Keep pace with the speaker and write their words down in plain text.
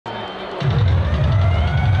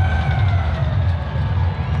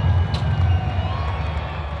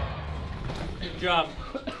job.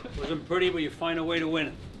 Wasn't pretty, but you find a way to win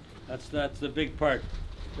it. That's the big part.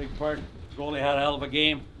 Big part. Goalie had a hell of a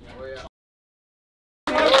game. Good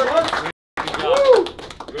job.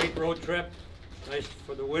 Great road trip. Nice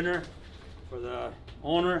for the winner, for the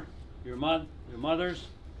owner, your mothers.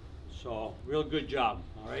 So real good job.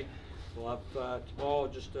 All right. We'll have tomorrow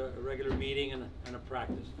just a regular meeting and a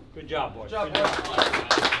practice. Good job, boys. Good job.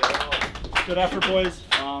 Good effort, boys.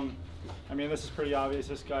 I mean, this is pretty obvious.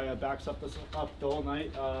 This guy backs up the whole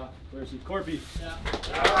night. Where's he? Corby. Yeah.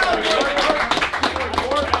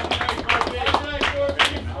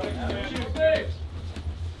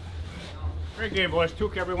 Great game, boys.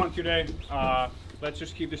 Took everyone today. Let's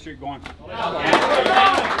just keep the streak going.